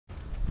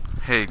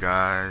Hey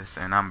guys,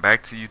 and I'm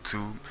back to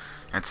YouTube,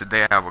 and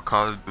today I have a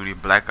Call of Duty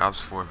Black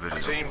Ops 4 video.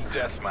 Team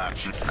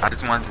deathmatch. I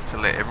just wanted to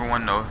let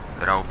everyone know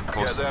that I will be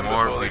posting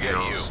more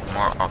videos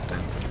more often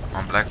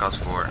on Black Ops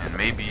 4 and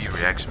maybe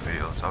reaction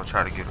videos. I'll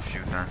try to get a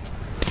few done.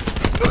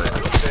 But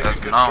as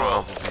of now, I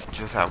will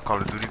just have Call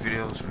of Duty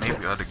videos,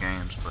 maybe other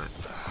games, but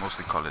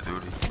mostly Call of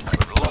Duty.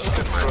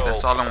 But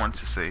that's all I wanted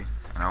to say,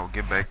 and I will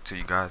get back to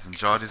you guys.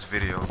 Enjoy this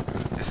video.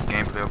 This is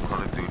gameplay of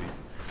Call of Duty.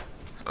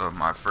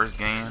 My first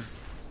game.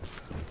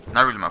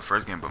 Not really my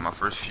first game, but my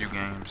first few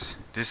games.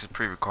 This is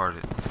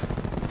pre-recorded.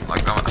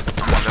 Like I'm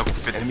on level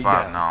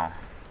 55 now.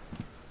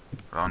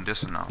 But on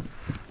this one now,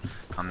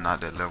 I'm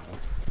not that level.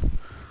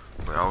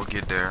 But I will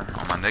get there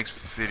on my next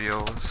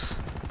videos.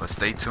 But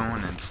stay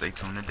tuned and stay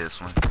tuned to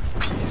this one.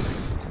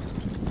 Peace.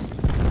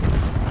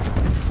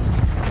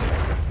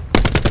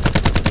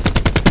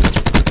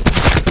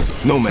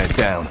 Nomad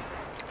down.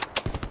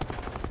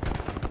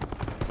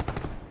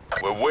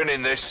 We're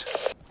winning this.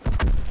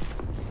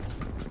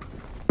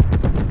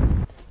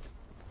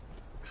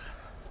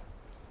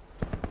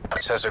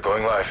 Sensor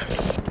going live.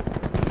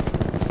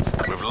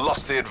 We've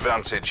lost the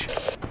advantage.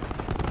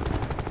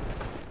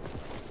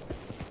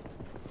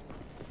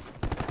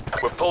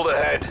 We're pulled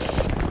ahead.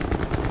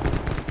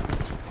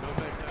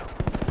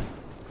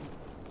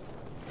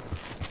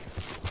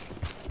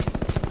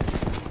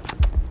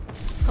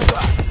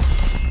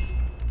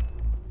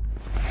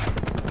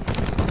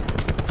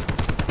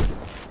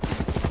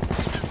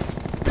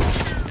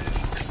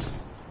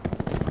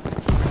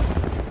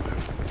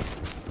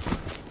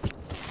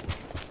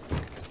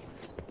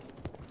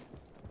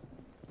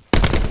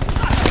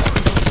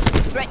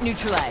 Threat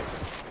neutralized.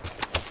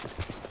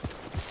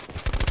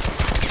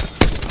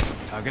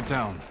 Target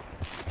down.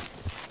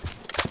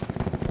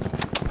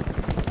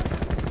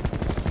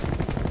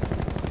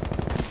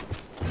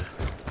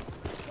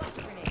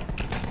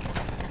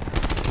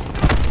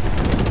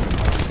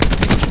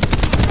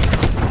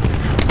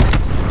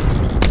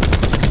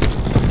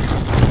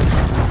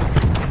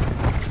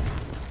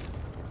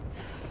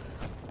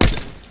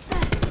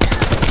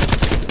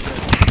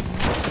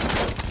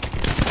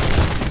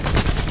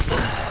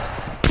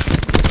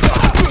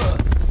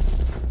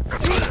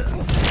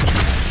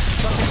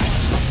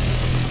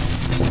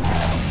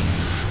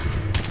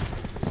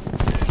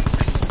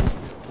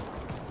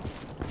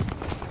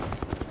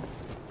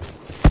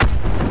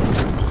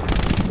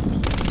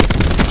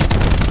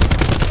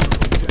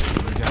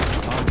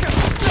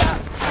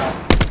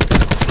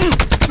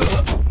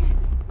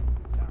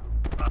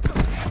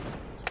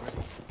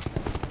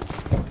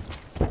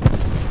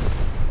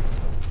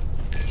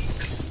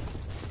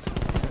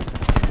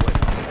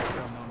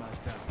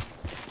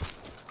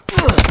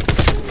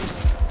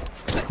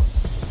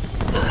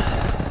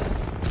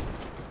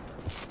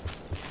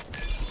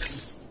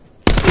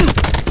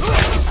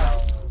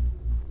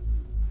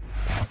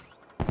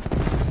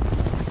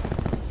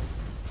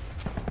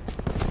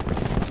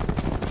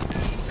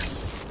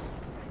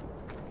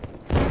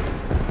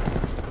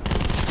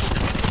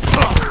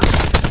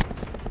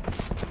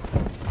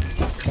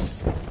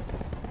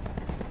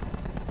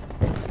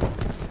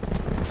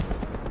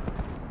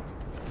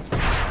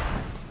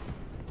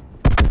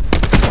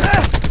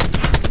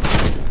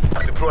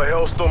 Deploy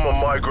Hellstorm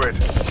on my grid.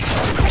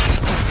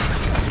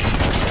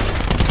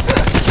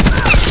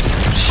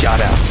 Shot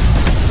out.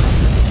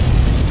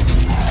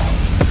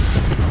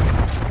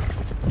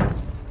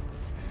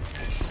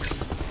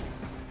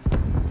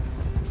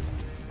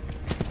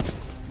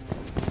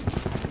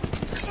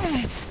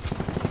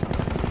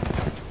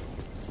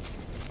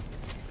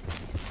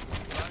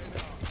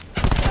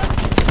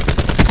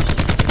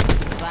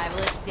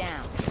 Survivalist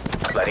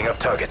down. Lighting up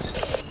targets.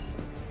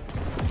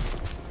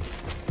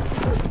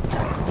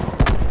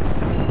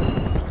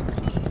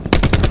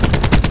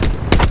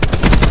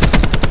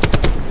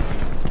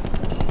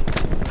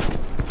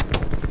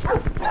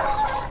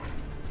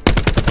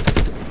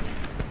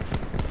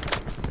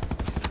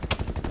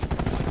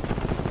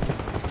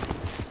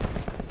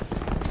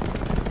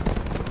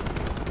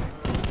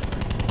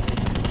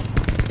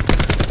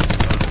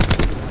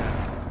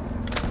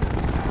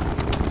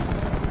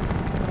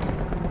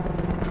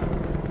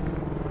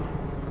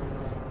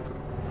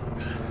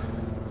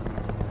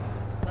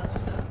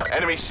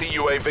 Enemy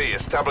CUAV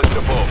established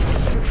above.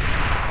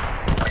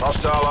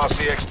 Hostile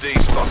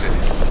RCXD spotted.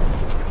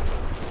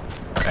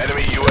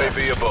 Enemy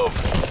UAV above.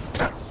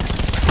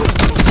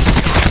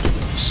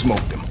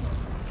 Smoked them.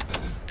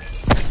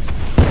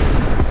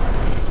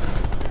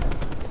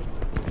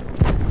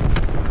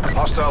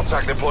 Hostile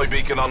TAC deploy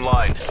beacon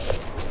online.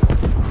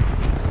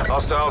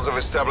 Hostiles have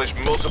established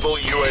multiple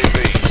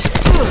UAVs.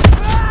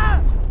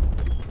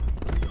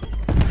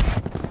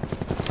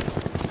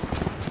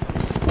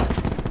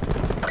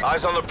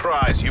 Eyes on the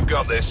prize, you've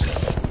got this.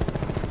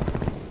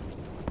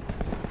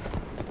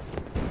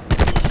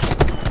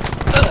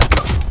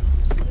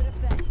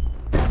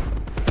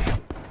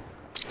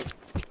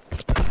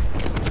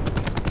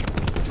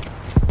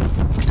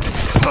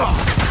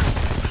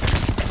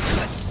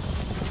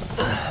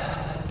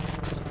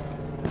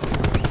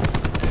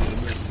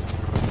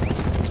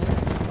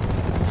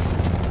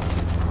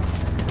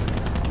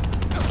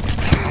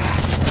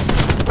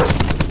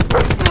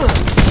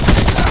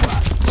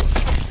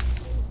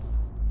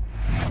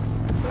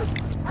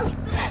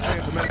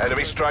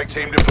 strike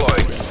team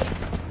deploying.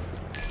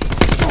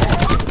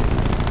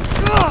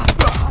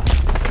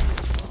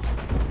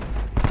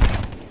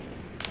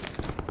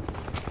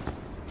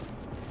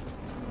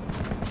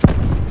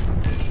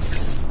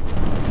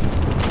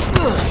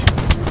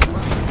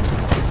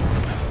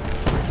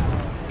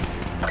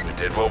 We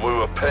did what we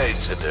were paid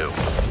to do.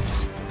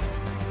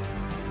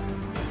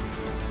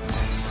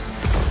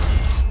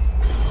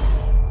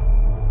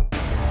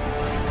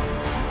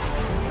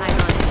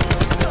 I'm on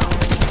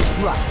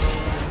it. Drop.